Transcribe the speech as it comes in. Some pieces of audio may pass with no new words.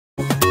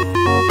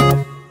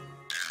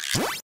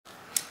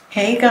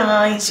Hey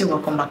guys, you're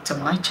welcome back to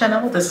my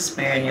channel. This is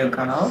Mary, your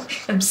girl.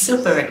 I'm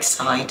super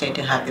excited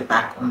to have you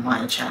back on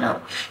my channel.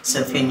 So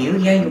if you're new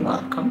here, you're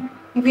welcome.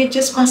 If you're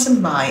just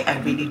passing by, I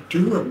really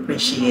do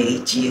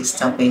appreciate you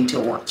stopping to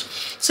watch.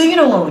 So you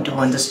know what we do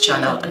on this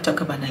channel? I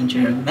talk about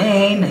Nigerian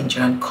men,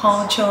 Nigerian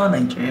culture,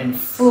 Nigerian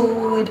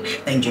food,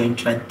 Nigerian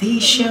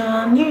tradition,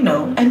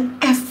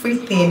 and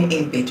everything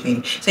in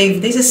between. So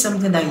if this is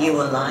something that you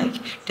will like,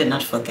 do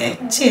not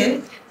forget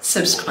to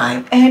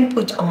subscribe and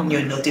put on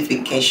your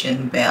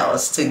notification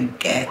bells to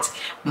get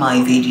my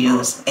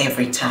videos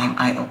every time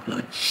I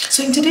upload.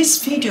 So in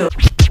today's video,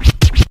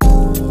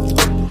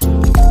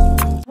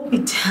 I'll be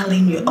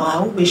telling you, or I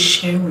will be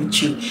sharing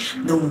with you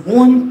the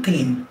one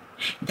thing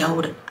that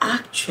would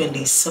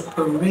actually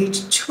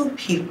separate two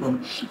people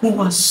who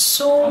are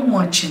so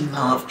much in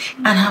love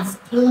and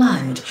have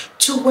planned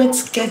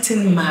towards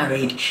getting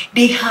married.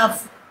 They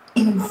have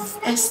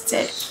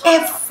invested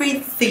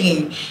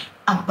everything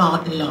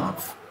about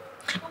love.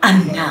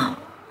 And now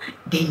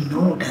they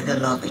know that they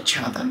love each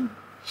other.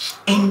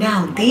 And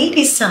now they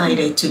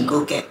decided to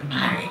go get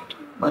married.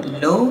 But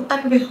lo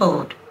and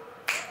behold,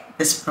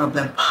 this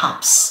problem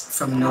pops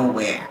from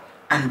nowhere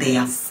and they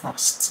are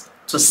forced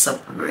to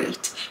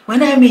separate.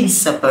 When I mean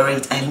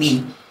separate, I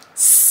mean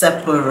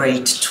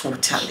separate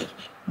totally.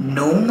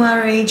 No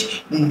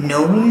marriage,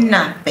 no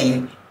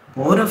nothing.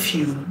 Both of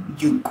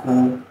you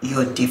go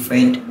your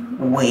different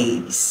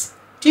ways.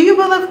 Do you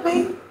believe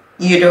me?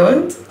 You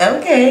don't?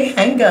 Okay,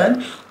 hang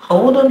on.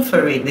 Hold on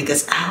for it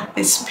because I'll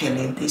be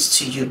spilling this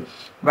to you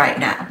right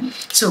now.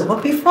 So,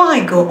 but before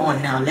I go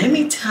on now, let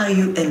me tell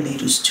you a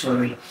little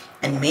story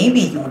and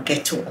maybe you'll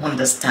get to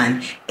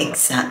understand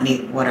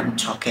exactly what I'm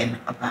talking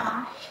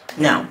about.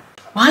 Now,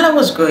 while I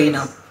was growing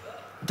up,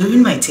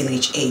 during my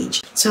teenage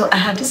age, so I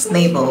had this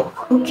neighbor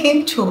who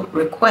came to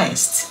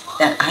request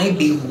that I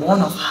be one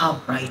of her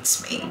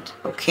bridesmaids.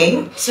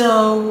 Okay,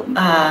 so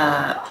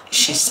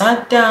she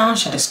sat down,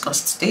 she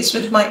discussed this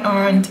with my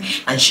aunt,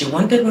 and she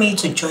wanted me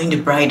to join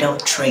the bridal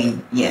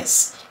train.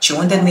 Yes, she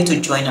wanted me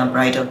to join her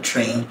bridal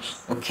train.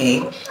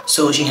 Okay,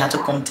 so she had to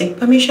come take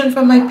permission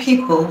from my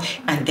people,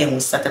 and then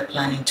we started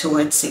planning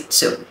towards it.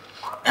 So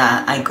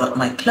I got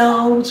my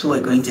clothes, we were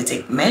going to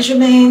take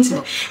measurements,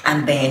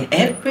 and then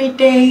every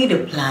day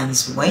the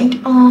plans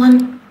went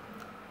on.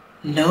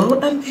 Lo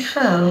and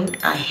behold,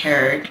 I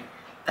heard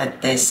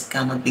that there's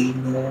gonna be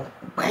no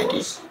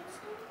wedding.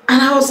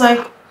 And I was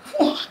like,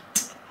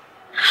 what?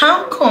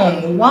 How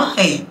come?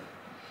 Why?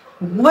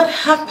 What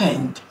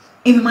happened?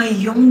 In my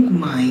young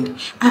mind,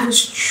 I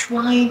was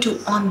trying to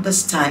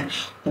understand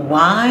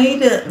why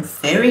the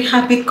very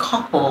happy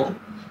couple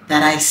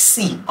that I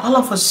see all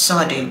of a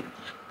sudden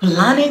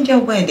planning their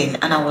wedding,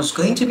 and I was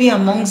going to be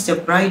amongst the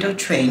bridal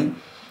train,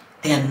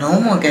 they are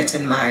no more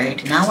getting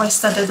married. Now I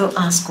started to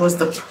ask, what's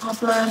the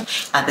problem?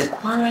 Are they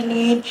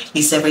quarreling?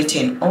 Is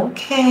everything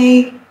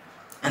okay?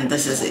 And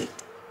this is it.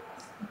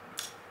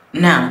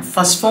 Now,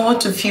 fast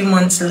forward to a few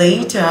months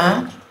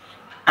later,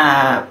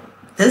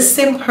 this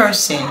same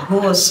person who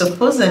was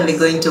supposedly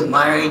going to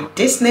marry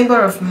this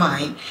neighbor of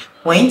mine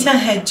went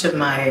ahead to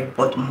marry,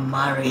 but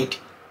married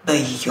the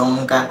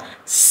younger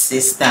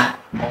sister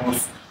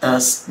of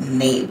this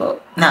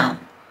neighbor. Now,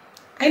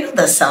 I know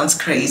that sounds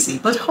crazy,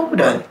 but hold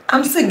on.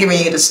 I'm still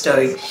giving you the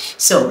story.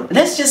 So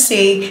let's just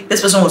say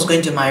this person was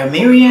going to marry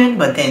Miriam,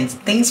 but then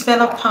things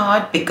fell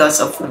apart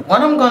because of what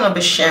I'm going to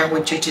be sharing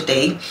with you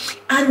today.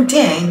 And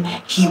then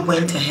he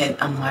went ahead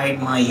and married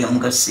my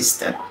younger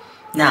sister.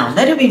 Now,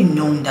 let it be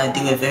known that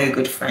they were very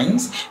good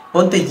friends.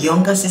 Both the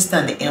younger sister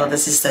and the elder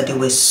sister, they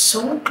were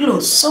so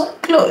close, so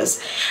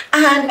close.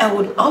 And I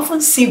would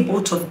often see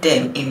both of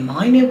them in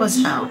my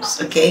neighbor's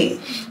house, okay?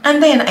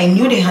 And then I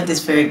knew they had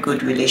this very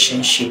good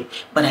relationship,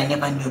 but I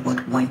never knew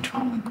what went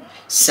wrong.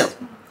 So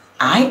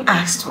I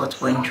asked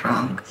what went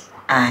wrong,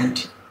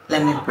 and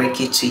let me break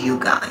it to you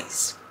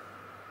guys.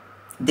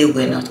 They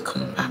were not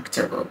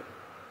compatible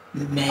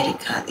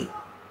medically.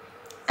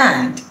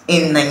 And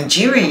in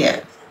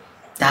Nigeria,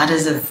 that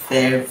is a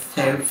very,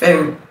 very,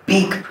 very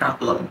big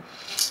problem.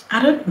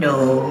 I don't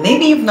know,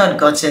 maybe you've not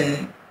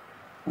gotten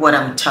what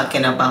I'm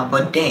talking about,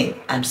 but then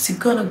I'm still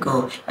gonna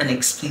go and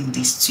explain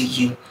this to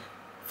you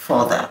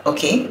further,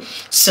 okay?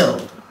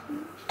 So,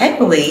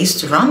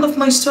 anyways, to round off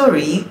my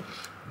story,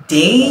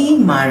 they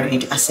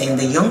married, as in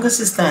the younger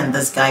sister and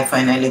this guy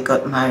finally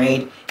got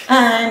married,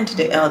 and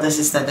the elder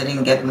sister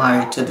didn't get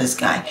married to this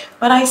guy.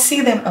 But I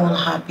see them all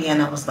happy, and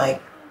I was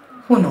like,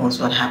 who knows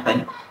what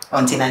happened?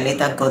 Until I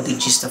later got the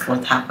gist of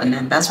what happened,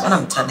 and that's what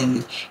I'm telling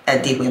you,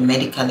 that they were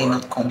medically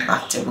not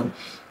compatible.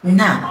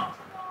 Now,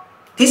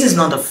 this is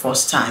not the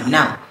first time.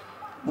 Now,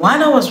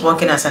 while I was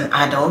working as an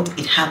adult,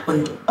 it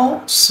happened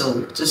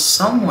also to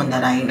someone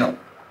that I know,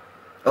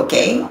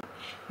 okay?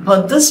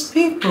 But these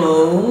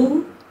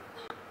people,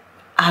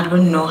 I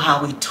don't know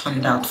how it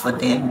turned out for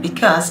them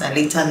because I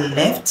later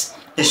left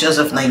the shores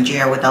of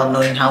Nigeria without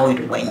knowing how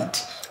it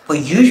went. But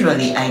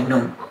usually I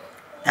know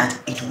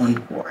that it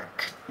won't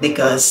work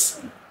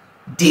because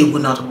they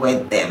will not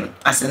wed them,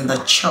 as in the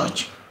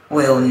church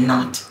will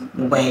not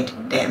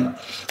wed them.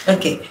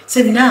 Okay,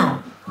 so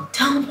now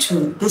down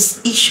to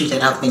this issue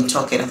that I've been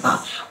talking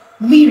about.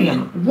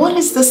 Miriam, what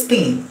is this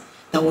thing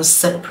that will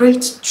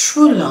separate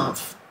true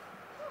love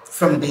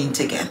from being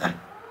together?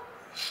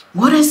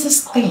 What is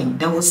this thing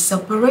that will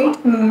separate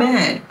a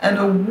man and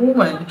a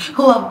woman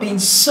who have been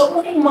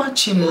so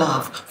much in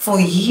love for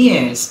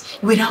years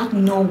without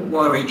no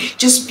worry,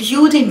 just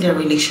building their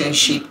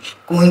relationship,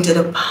 going to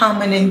the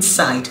permanent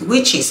side,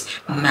 which is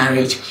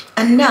marriage,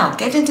 and now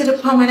getting to the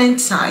permanent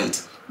side,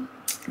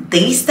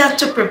 they start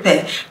to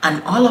prepare,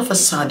 and all of a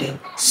sudden,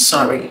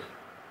 sorry,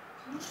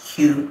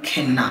 you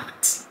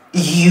cannot.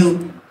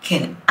 You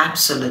can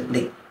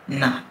absolutely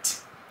not.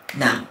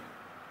 Now,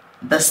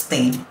 this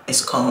thing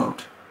is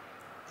called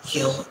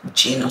your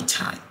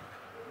genotype.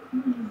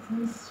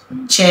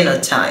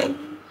 Genotype,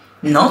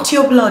 not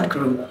your blood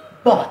group,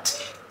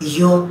 but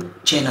your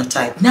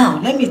genotype. Now,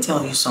 let me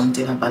tell you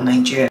something about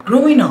Nigeria.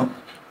 Growing up,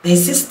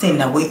 there's this thing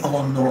that we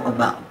all know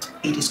about.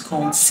 It is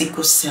called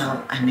sickle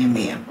cell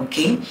anemia,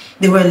 okay?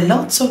 There were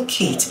lots of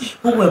kids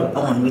who were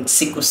born with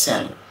sickle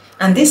cell.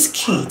 And these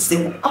kids, they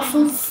will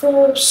often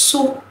fall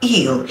so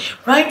ill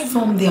right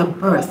from their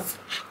birth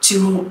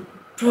to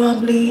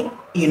probably,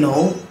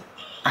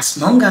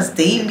 as long as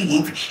they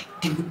live,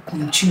 they will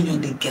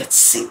continually get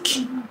sick.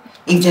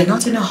 If they're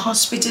not in a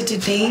hospital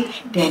today,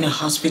 they're in a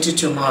hospital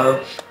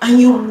tomorrow. And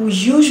you will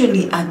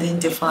usually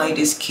identify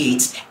these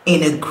kids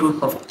in a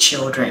group of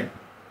children.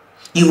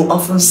 You will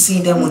often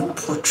see them with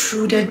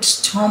protruded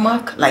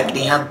stomach, like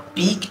they have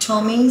big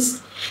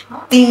tummies,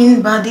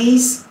 thin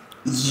bodies,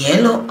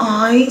 yellow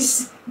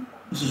eyes.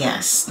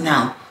 Yes,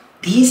 now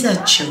these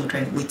are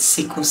children with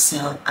sickle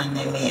cell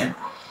anemia.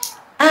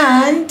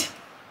 And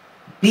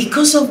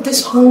because of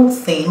this whole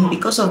thing,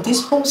 because of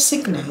this whole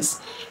sickness,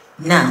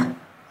 now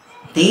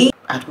I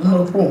don't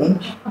know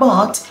whom,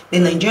 but the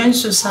Nigerian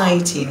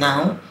society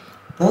now,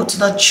 both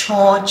the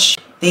church,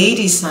 they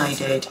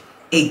decided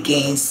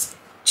against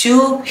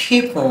two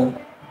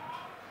people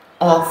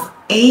of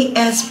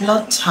AS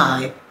blood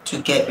type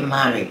to get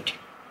married.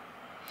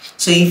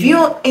 So if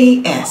you're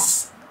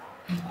AS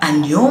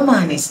and your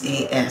man is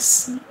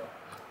AS,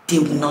 they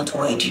will not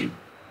wed you.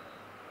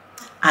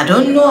 I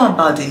don't know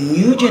about the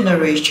new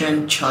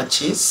generation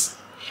churches,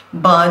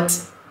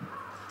 but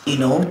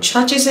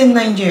churches in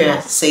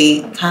Nigeria,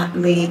 say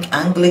Catholic,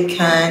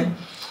 Anglican,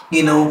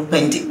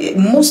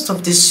 most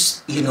of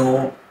this,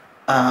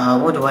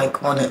 what do I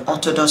call it,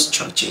 Orthodox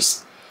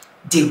churches,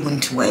 they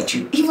won't wed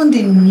you. Even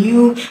the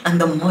new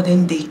and the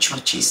modern day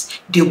churches,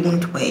 they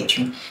won't wed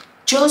you.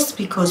 Just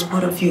because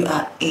both of you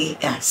are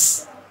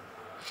AS.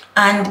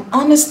 And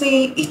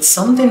honestly, it's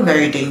something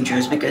very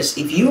dangerous, because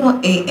if you are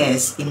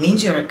AS, it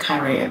means you're a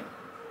carrier.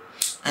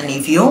 And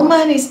if your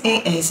man is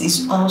AS,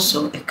 is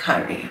also a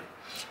carrier.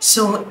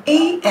 So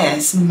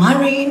AS,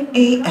 marrying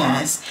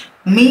AS,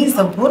 means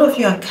that both of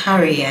you are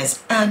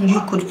carriers and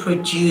you could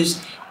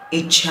produce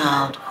a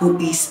child who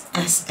is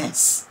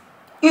SS.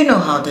 You know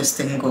how this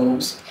thing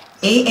goes.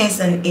 AS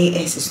and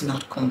AS is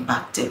not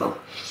compatible.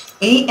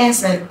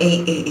 AS and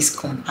AA is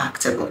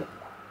compatible.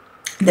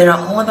 There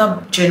are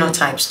other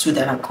genotypes too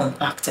that are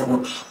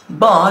compatible,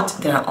 but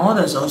there are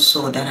others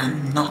also that are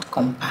not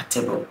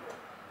compatible.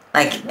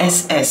 Like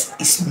SS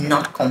is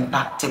not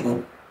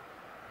compatible,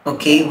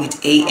 okay, with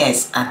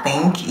AS, I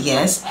think,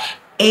 yes.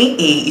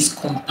 AA is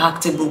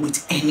compatible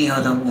with any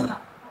other one.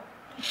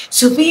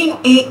 So being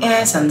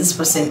AS and this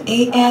person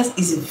AS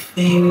is a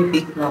very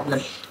big problem,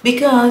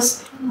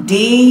 because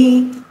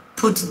they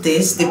put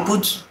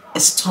a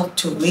stop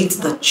to it.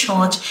 The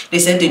church, they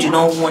said they do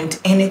not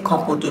want any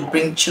couple to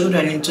bring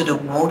children into the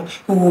world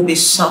who will be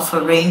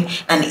suffering,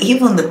 and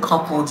even the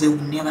couple, they will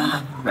never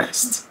have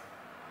rest.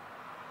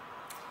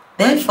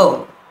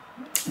 Therefore,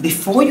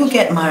 before you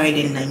get married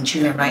in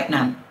Nigeria right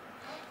now,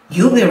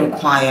 you'll be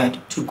required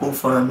to go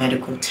for a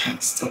medical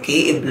test,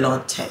 okay, a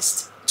blood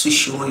test to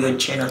show your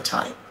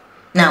genotype.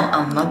 Now,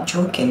 I'm not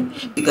joking,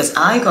 because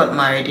I got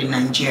married in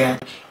Nigeria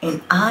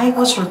and I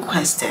was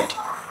requested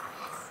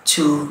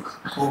to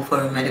go for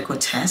a medical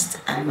test,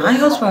 and my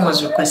husband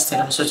was requested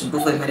also to go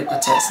for a medical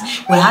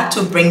test. We had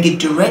to bring it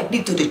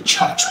directly to the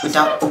church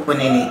without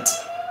opening it.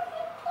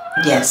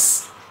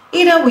 Yes,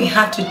 either we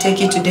had to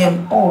take it to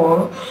them,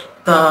 or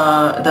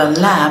the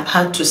lab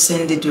had to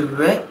send it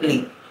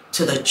directly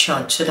to the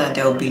church, so that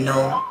there will be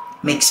no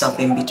mix-up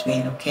in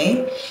between,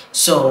 okay?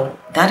 So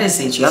that is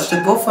it. You have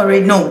to go for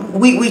it. No,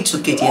 we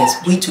took it. Yes,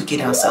 we took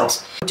it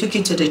ourselves. We took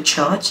it to the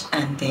church,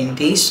 and then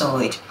they saw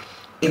it.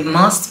 It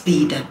must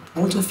be that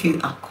both of you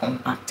are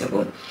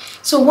compatible.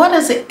 So what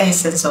is the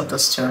essence of the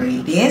story?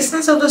 The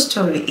essence of the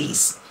story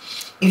is,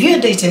 if you're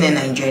dating a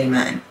Nigerian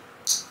man,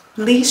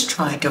 please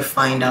try to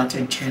find out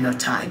your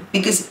genotype,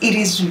 because it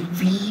is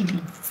really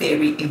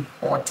very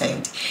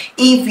important.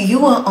 If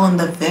you are on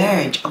the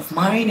verge of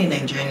marrying a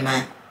Nigerian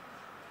man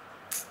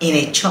in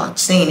a church,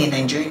 say in a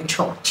Nigerian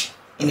church,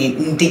 in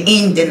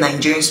the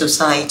Nigerian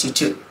society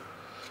too,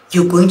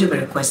 you're going to be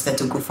requested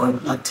to go for a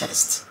blood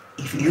test.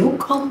 If you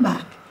come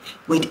back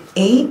with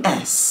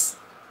AS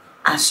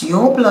as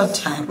your blood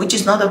type, which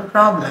is not a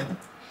problem,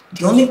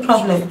 the only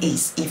problem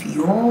is if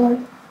your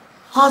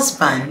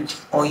husband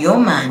or your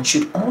man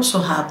should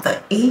also have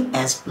the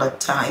AS blood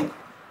type,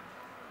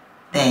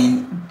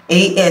 then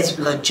AS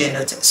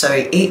genotype,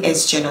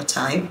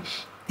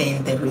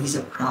 then there is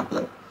a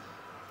problem.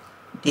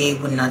 They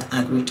would not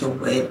agree to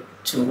wed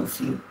two of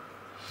you.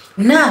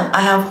 Now,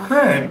 I have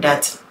heard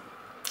that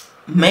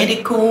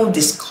medical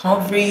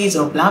discoveries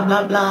or blah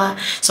blah blah,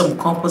 some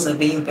couples are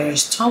being very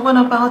stubborn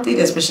about it,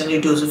 especially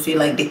those who feel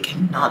like they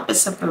cannot be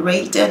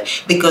separated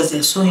because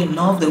they're so in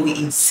love, they will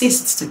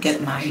insist to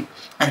get married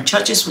and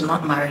churches will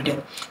not marry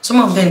them. Some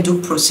of them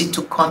do proceed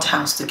to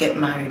courthouse to get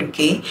married,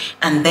 okay,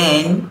 and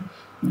then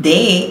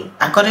they,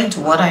 according to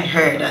what I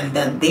heard, and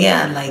that they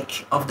are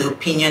like of the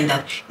opinion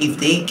that if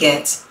they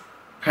get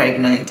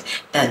pregnant,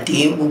 that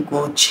they will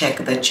go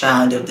check the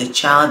child. If the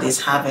child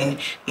is having,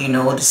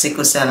 the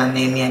sickle cell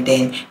anemia,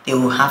 then they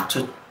will have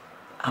to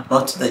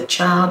abort the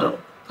child.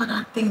 But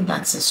I think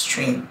that's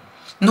extreme.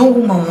 No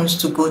woman wants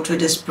to go through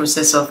this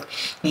process of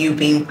you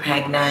being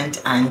pregnant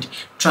and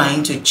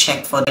trying to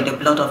check for the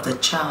blood of the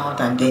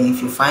child, and then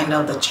if you find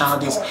out the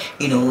child is,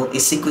 a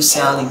sickle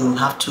cell, you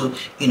have to,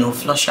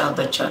 flush out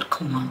the child.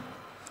 Come on,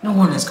 no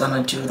one is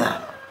gonna do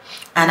that.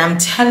 And I'm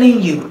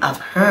telling you,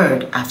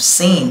 I've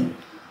seen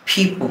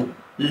people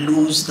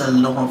lose the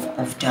love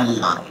of their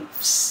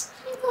lives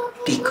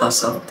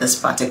because of this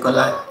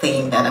particular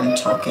thing that I'm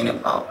talking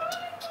about.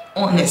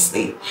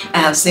 Honestly, I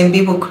have seen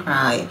people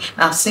cry.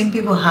 I've seen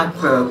people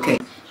heartbroken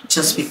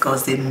just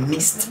because they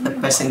missed the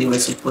person they were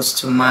supposed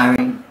to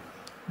marry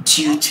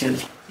due to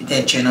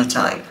their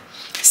genotype.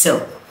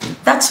 So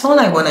that's all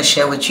I want to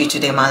share with you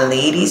today, my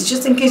ladies.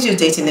 Just in case you're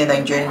dating a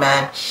Nigerian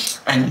man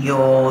and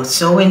you're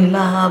so in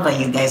love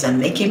and you guys are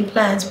making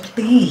plans,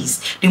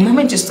 please, the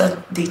moment you start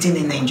dating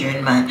a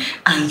Nigerian man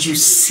and you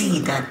see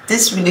that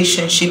this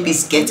relationship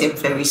is getting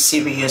very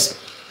serious,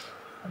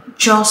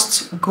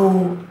 just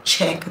go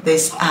check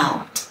this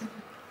out.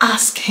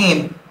 Ask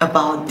him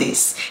about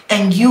this,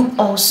 and you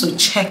also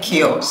check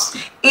yours.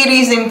 It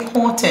is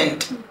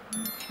important.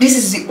 This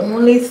is the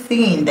only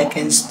thing that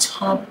can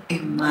stop a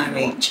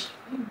marriage.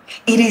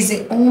 It is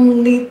the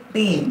only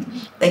thing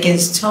that can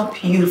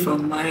stop you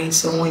from marrying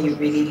someone you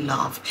really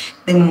love.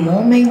 The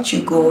moment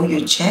you go,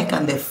 you check,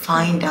 and they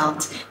find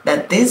out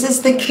that this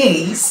is the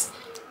case,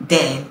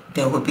 then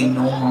there will be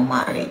no more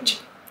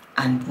marriage.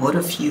 And both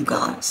of you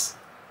guys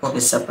will be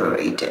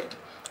separated.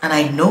 And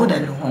I know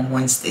that no one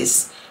wants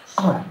this.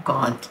 Oh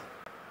God,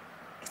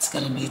 it's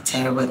gonna be a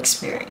terrible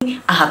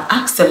experience. I have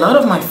asked a lot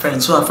of my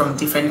friends who are from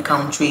different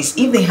countries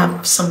if they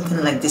have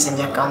something like this in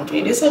their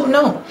country. They said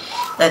no,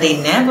 that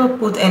they never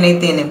put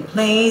anything in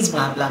place,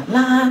 blah blah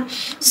blah.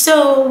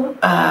 So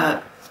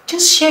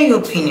just share your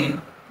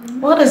opinion.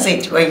 What is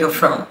it where you're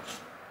from?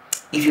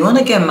 If you want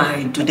to get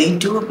married, do they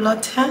do a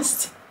blood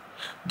test?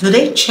 Do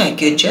they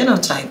check your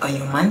genotype or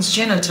your man's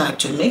genotype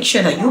to make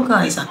sure that you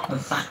guys are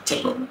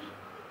compatible?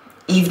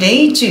 If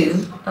they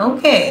do,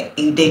 okay.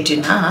 If they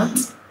do not,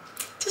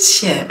 just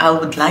share. I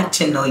would like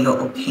to know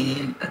your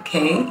opinion,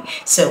 okay?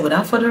 So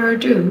without further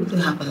ado, do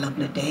have a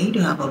lovely day. Do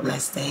have a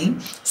blessed day.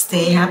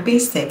 Stay happy,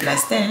 stay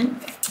blessed, and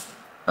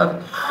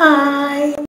bye-bye.